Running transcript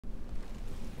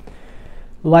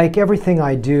Like everything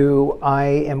I do, I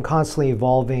am constantly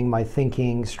evolving my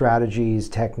thinking, strategies,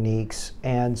 techniques,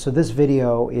 and so this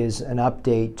video is an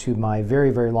update to my very,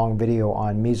 very long video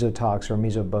on MesoTox or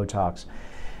MesoBotox.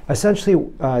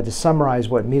 Essentially, to summarize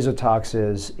what MesoTox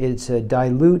is, it's a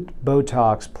dilute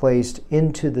Botox placed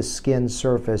into the skin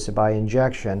surface by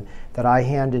injection that I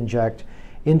hand inject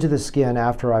into the skin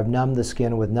after I've numbed the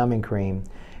skin with numbing cream,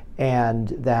 and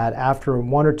that after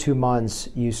 1 or 2 months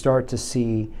you start to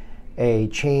see a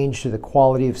change to the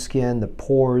quality of skin, the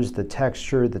pores, the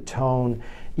texture, the tone,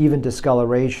 even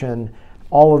discoloration,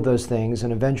 all of those things,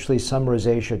 and eventually some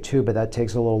rosacea too, but that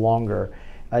takes a little longer.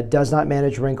 It does not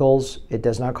manage wrinkles, it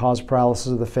does not cause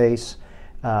paralysis of the face,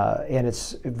 and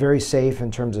it's very safe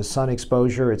in terms of sun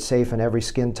exposure. It's safe in every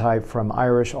skin type from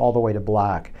Irish all the way to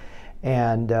black.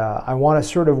 And I want to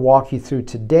sort of walk you through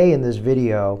today in this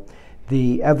video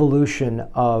the evolution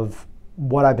of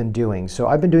what I've been doing. So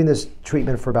I've been doing this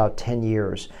treatment for about 10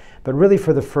 years, but really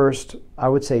for the first, I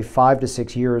would say 5 to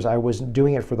 6 years, I was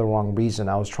doing it for the wrong reason.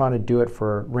 I was trying to do it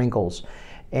for wrinkles.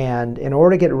 And in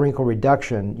order to get wrinkle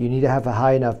reduction, you need to have a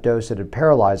high enough dose that it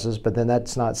paralyzes, but then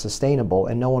that's not sustainable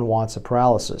and no one wants a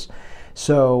paralysis.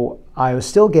 So I was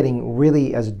still getting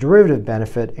really, as a derivative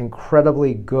benefit,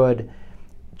 incredibly good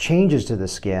changes to the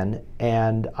skin,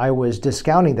 and I was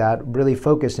discounting that, really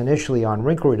focused initially on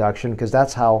wrinkle reduction because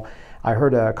that's how I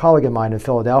heard a colleague of mine in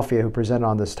Philadelphia who presented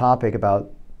on this topic about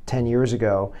 10 years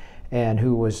ago and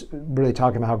who was really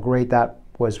talking about how great that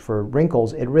was for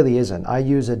wrinkles. It really isn't. I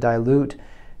use a dilute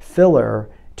filler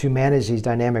to manage these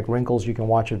dynamic wrinkles. You can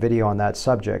watch a video on that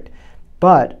subject.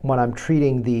 But when I'm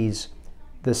treating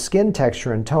the skin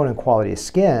texture and tone and quality of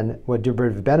skin with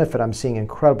derivative benefit, I'm seeing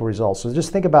incredible results. So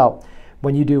just think about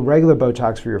when you do regular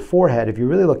Botox for your forehead, if you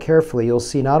really look carefully, you'll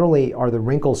see not only are the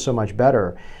wrinkles so much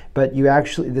better, but you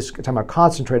actually, this is talking about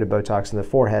concentrated Botox in the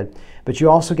forehead, but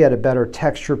you also get a better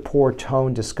texture, pore,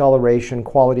 tone, discoloration,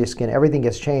 quality of skin, everything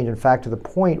gets changed. In fact, to the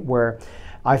point where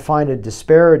I find a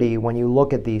disparity when you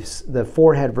look at the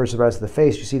forehead versus the rest of the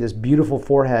face. You see this beautiful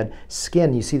forehead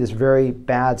skin, you see this very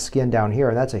bad skin down here,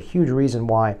 and that's a huge reason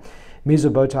why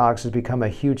MesoBotox has become a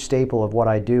huge staple of what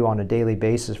I do on a daily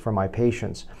basis for my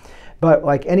patients. But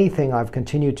like anything, I've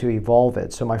continued to evolve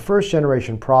it. So my first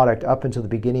generation product up until the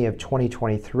beginning of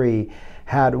 2023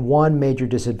 had one major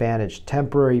disadvantage: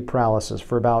 temporary paralysis.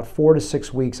 For about 4 to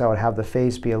 6 weeks, I would have the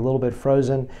face be a little bit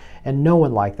frozen, and no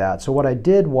one liked that. So what I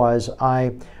did was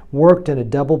I worked in a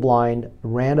double-blind,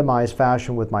 randomized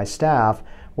fashion with my staff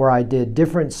where I did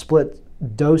different split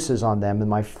doses on them. And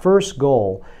my first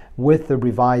goal with the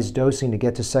revised dosing to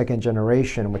get to second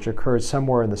generation, which occurred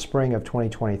somewhere in the spring of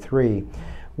 2023,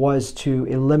 was to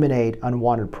eliminate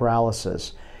unwanted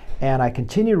paralysis. And I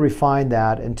continued to refine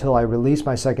that until I released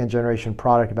my second generation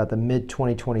product about the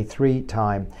mid-2023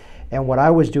 time. And what I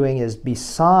was doing is,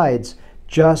 besides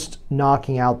just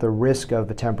knocking out the risk of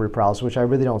a temporary paralysis, which I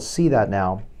really don't see that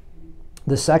now,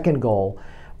 the second goal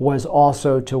was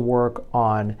also to work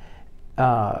on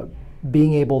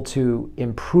being able to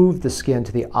improve the skin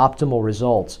to the optimal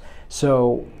results.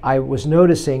 So I was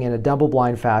noticing in a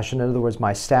double-blind fashion, in other words,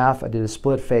 my staff, I did a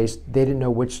split face, they didn't know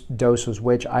which dose was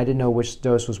which, I didn't know which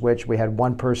dose was which. We had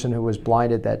one person who was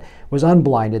blinded, that was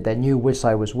unblinded, that knew which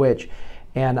side was which.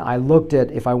 And I looked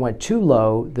at, if I went too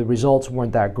low, the results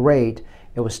weren't that great.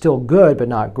 It was still good, but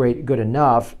not good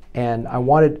enough. And I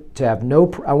wanted to have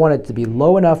I wanted to be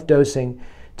low enough dosing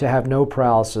to have no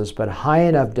paralysis, but high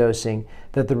enough dosing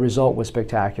that the result was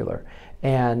spectacular.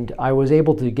 And I was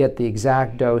able to get the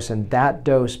exact dose, and that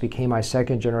dose became my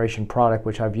second generation product,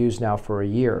 which I've used now for a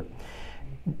year.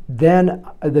 Then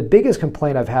the biggest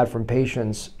complaint I've had from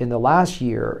patients in the last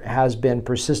year has been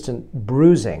persistent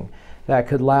bruising that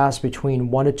could last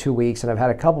between 1 to 2 weeks, and I've had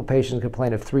a couple patients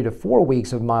complain of 3 to 4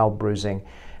 weeks of mild bruising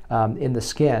in the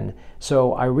skin.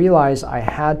 So I realized I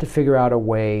had to figure out a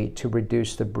way to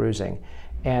reduce the bruising.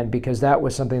 And because that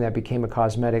was something that became a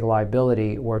cosmetic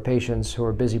liability, where patients who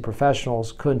are busy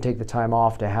professionals couldn't take the time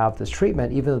off to have this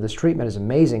treatment, even though this treatment is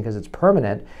amazing because it's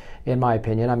permanent, in my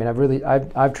opinion. I mean,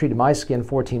 I've treated my skin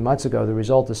 14 months ago. The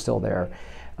result is still there.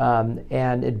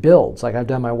 And it builds. Like, I've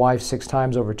done my wife 6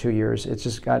 times over 2 years. It's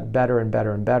just got better and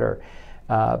better and better.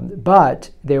 But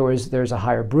there's a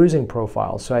higher bruising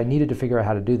profile, so I needed to figure out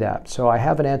how to do that. So I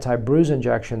have an anti-bruise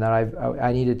injection that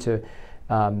I needed to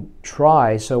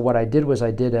try. So what I did was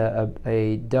I did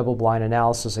a double-blind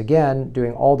analysis, again,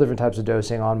 doing all different types of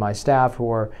dosing on my staff, who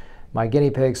are my guinea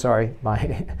pigs,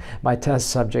 my test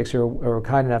subjects, who were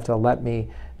kind enough to let me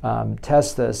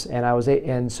test this.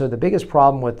 And so the biggest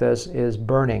problem with this is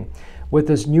burning. With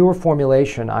this newer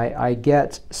formulation, I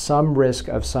get some risk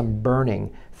of some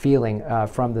burning feeling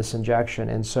from this injection,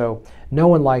 and so no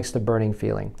one likes the burning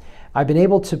feeling. I've been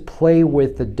able to play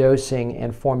with the dosing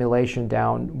and formulation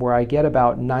down where I get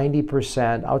about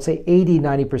 90%, I would say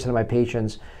 80–90% of my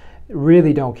patients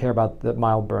really don't care about the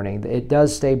mild burning. It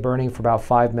does stay burning for about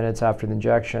 5 minutes after the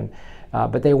injection,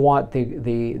 but they want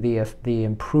the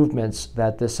improvements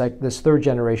that this third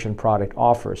generation product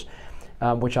offers,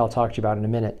 which I'll talk to you about in a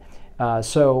minute.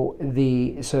 So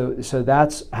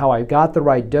that's how I got the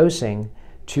right dosing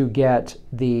to get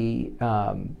the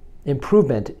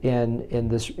improvement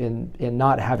in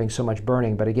not having so much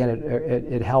burning. But again,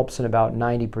 it helps in about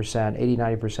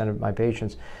 80–90% of my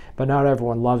patients. But not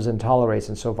everyone loves and tolerates.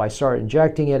 And so if I start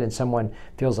injecting it and someone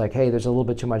feels like, hey, there's a little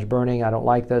bit too much burning, I don't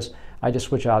like this, I just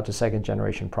switch out to second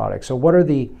generation products. So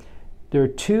there are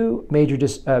two major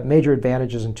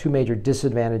advantages and two major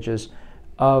disadvantages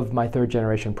of my third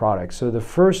generation products. So the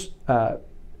first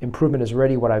improvement is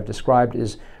already what I've described,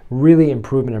 is really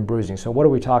improvement in bruising. So what are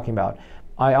we talking about?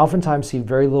 I oftentimes see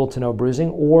very little to no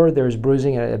bruising, or there's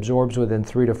bruising and it absorbs within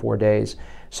 3 to 4 days.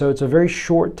 So it's a very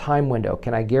short time window.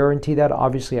 Can I guarantee that?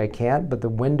 Obviously I can't, but the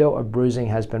window of bruising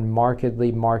has been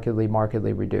markedly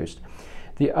reduced.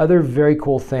 The other very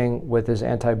cool thing with this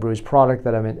anti-bruise product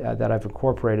that I've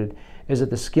incorporated is that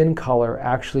the skin color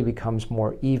actually becomes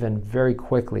more even very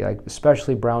quickly, like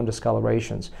especially brown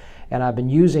discolorations. And I've been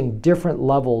using different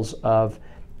levels of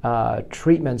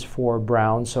treatments for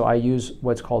brown. So I use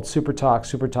what's called SuperTox,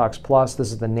 SuperTox Plus.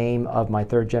 This is the name of my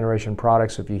third generation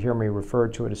product. So if you hear me refer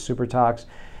to it as SuperTox,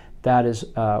 that is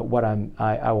what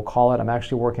I will call it. I'm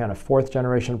actually working on a fourth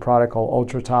generation product called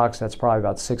UltraTox. That's probably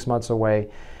about 6 months away.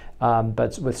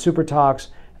 But with SuperTox,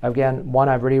 again, one,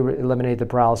 I've already eliminated the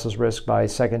paralysis risk by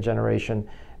second generation.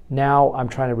 Now I'm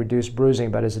trying to reduce bruising,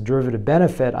 but as a derivative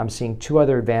benefit, I'm seeing two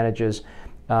other advantages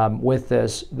with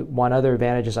this. One other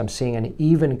advantage is I'm seeing an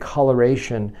even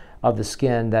coloration of the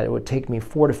skin that it would take me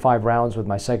 4 to 5 rounds with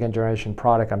my second generation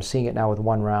product. I'm seeing it now with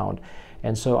 1 round.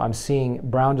 And so I'm seeing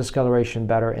brown discoloration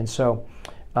better. And so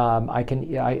that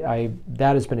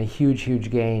has been a huge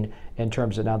gain in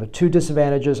terms of. Now the two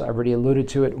disadvantages, I've already alluded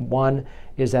to it. One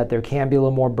is that there can be a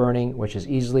little more burning, which is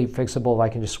easily fixable if I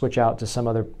can just switch out to some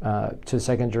other, to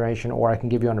second generation, or I can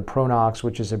give you on a Pronox,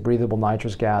 which is a breathable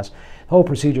nitrous gas. The whole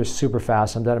procedure is super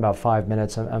fast. I'm done in about 5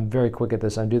 minutes. I'm very quick at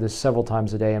this. I do this several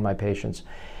times a day in my patients.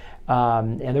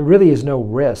 And there really is no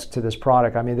risk to this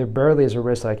product. I mean, there barely is a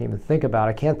risk that I can even think about.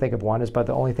 I can't think of one, but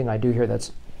the only thing I do here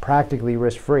that's practically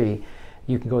risk-free.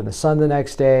 You can go in the sun the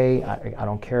next day. I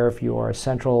don't care if you are a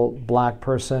central black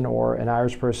person or an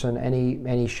Irish person,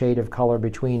 any shade of color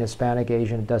between Hispanic,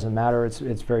 Asian, it doesn't matter.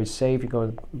 It's very safe. You go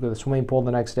to the swimming pool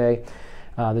the next day.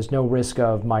 There's no risk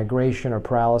of migration or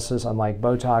paralysis, unlike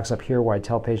Botox up here where I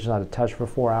tell patients not to touch for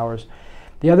 4 hours.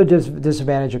 The other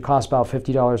disadvantage, it costs about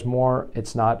 $50 more.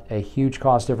 It's not a huge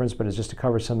cost difference, but it's just to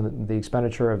cover some of the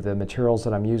expenditure of the materials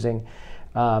that I'm using.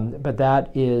 But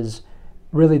that is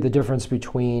really the difference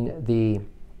between the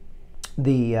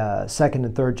second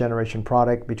and third generation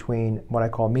product, between what I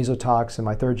call MesoTox and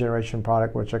my third generation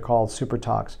product, which I call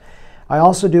SuperTox. I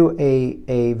also do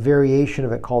a variation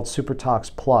of it called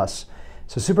SuperTox Plus.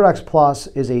 So SuperTox Plus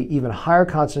is an even higher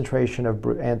concentration of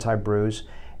anti-bruise,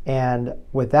 and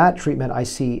with that treatment I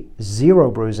see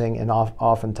 0 bruising, and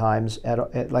oftentimes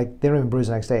like they don't even bruise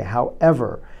the next day.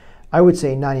 However, I would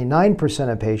say 99%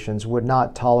 of patients would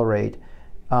not tolerate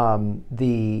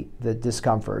the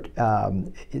discomfort.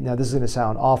 Now this is going to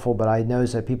sound awful, but I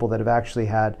notice that people that have actually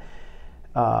had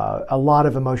a lot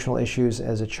of emotional issues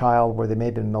as a child, where they may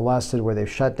have been molested, where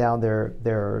they've shut down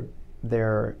their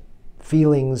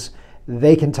feelings,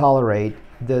 they can tolerate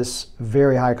this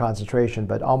very high concentration,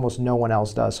 but almost no one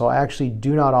else does. So I actually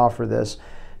do not offer this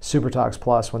SuperTox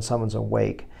Plus when someone's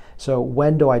awake. So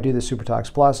when do I do the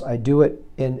SuperTox Plus? I do it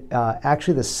in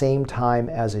actually the same time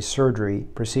as a surgery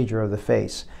procedure of the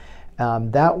face.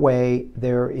 That way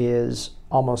there is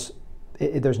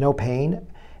there's no pain,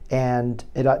 and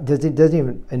it doesn't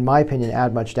even, in my opinion,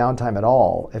 add much downtime at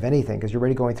all, if anything, because you're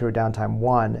already going through a downtime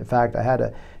 1. In fact, I had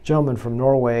a gentleman from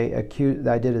Norway accused,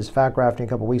 I did his fat grafting a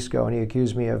couple weeks ago, and he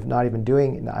accused me of not even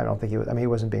doing, I don't think he was, I mean, he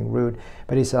wasn't being rude,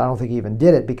 but he said I don't think he even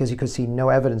did it because he could see no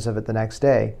evidence of it the next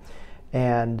day.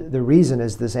 And the reason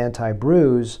is this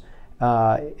anti-bruise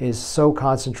is so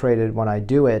concentrated when I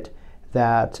do it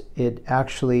that it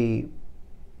actually,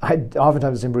 I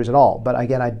oftentimes doesn't bruise at all. But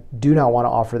again, I do not want to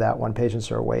offer that when patients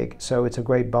are awake. So it's a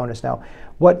great bonus. Now,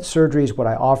 what surgeries would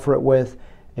I offer it with?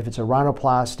 If it's a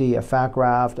rhinoplasty, a fat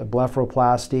graft, a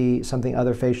blepharoplasty, something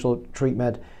other facial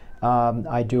treatment,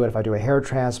 I do it. If I do a hair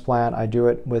transplant, I do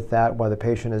it with that while the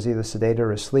patient is either sedated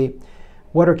or asleep.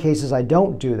 What are cases I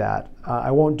don't do that?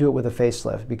 I won't do it with a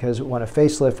facelift, because when a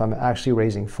facelift, I'm actually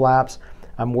raising flaps.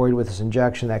 I'm worried with this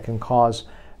injection that can cause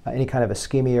any kind of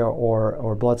ischemia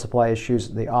or blood supply issues.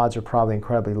 The odds are probably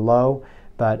incredibly low,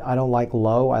 but I don't like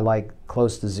low. I like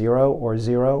close to zero or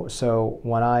zero. So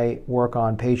when I work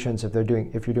on patients, if you're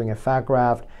doing a fat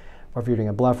graft, or if you're doing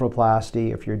a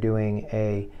blepharoplasty, if you're doing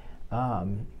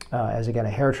as again a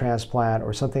hair transplant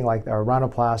or something like a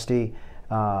rhinoplasty,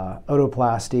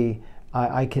 otoplasty,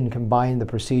 I can combine the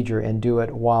procedure and do it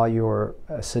while you're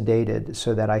sedated,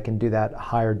 so that I can do that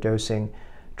higher dosing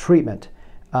treatment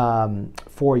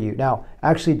for you. Now,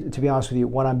 actually, to be honest with you,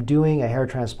 when I'm doing a hair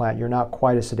transplant, you're not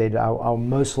quite as sedated. I'll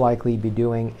most likely be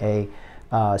doing a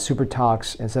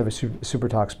SuperTox instead of a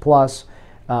SuperTox Plus.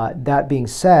 That being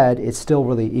said, it's still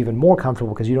really even more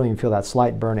comfortable because you don't even feel that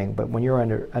slight burning. But when you're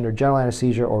under general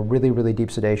anesthesia or really, really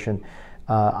deep sedation,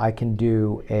 I can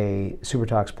do a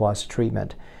SuperTox Plus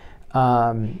treatment.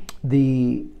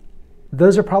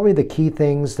 Those are probably the key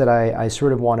things that I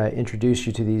sort of want to introduce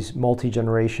you to, these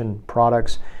multi-generation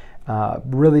products.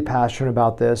 Really passionate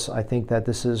about this. I think that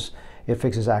it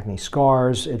fixes acne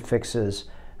scars, it fixes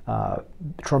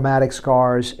traumatic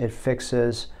scars, it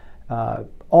fixes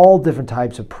all different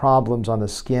types of problems on the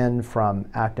skin, from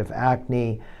active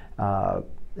acne,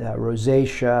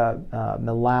 rosacea,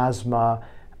 melasma,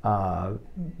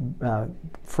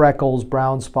 freckles,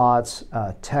 brown spots,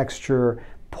 texture,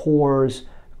 pores,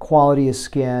 quality of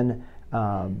skin,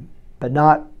 but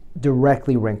not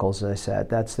directly wrinkles, as I said.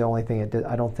 That's the only thing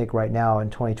I don't think right now in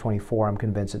 2024, I'm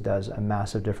convinced it does a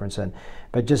massive difference in.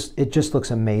 But it just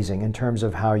looks amazing in terms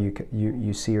of how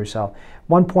you see yourself.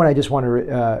 One point I just want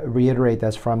to reiterate,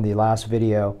 that's from the last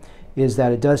video, is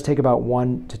that it does take about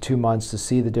 1 to 2 months to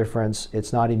see the difference.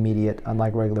 It's not immediate,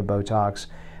 unlike regular Botox.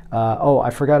 I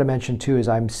forgot to mention too, is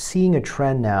I'm seeing a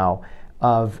trend now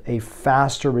of a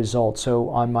faster result. So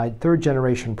on my 3rd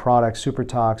generation product,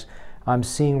 SuperTox, I'm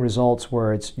seeing results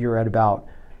where you're at about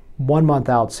 1 month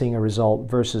out seeing a result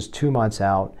versus 2 months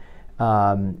out,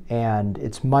 and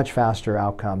it's much faster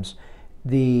outcomes.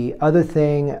 The other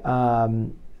thing,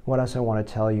 what else I want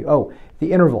to tell you? Oh,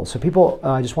 the interval. So people,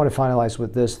 I just want to finalize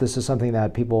with this. This is something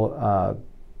that people,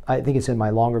 I think it's in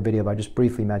my longer video, but I just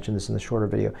briefly mentioned this in the shorter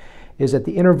video, is that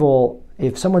the interval,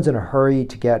 if someone's in a hurry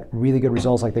to get really good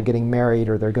results, like they're getting married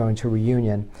or they're going to a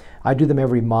reunion, I do them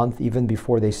every month, even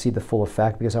before they see the full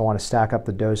effect, because I want to stack up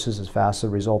the doses as fast a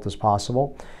result as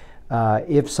possible.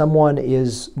 If someone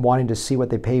is wanting to see what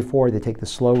they pay for, they take the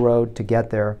slow road to get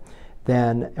there,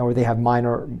 or they have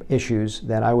minor issues,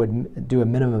 then I would do a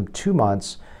minimum of 2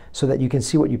 months, so that you can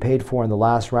see what you paid for in the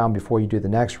last round before you do the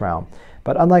next round.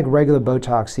 But unlike regular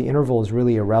Botox, the interval is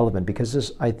really irrelevant,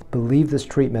 because I believe this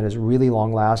treatment is really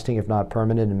long-lasting, if not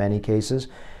permanent in many cases,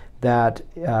 that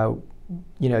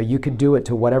you could do it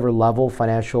to whatever level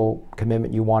financial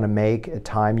commitment you want to make, a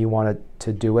time you want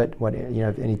to do it,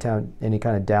 any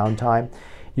kind of downtime.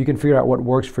 You can figure out what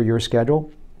works for your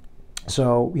schedule.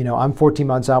 So, I'm 14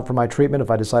 months out from my treatment. If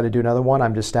I decide to do another one,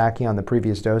 I'm just stacking on the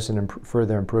previous dose and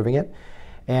further improving it.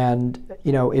 And,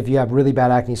 if you have really bad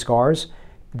acne scars,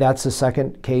 that's the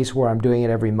second case where I'm doing it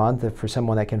every month for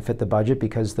someone that can fit the budget,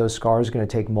 because those scars are going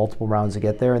to take multiple rounds to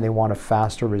get there and they want a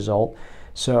faster result.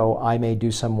 So I may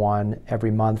do someone every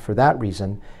month for that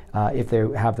reason. If they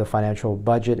have the financial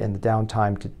budget and the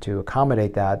downtime to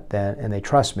accommodate that, and they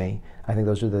trust me. I think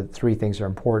those are the 3 things that are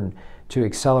important to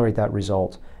accelerate that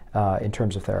result in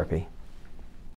terms of therapy.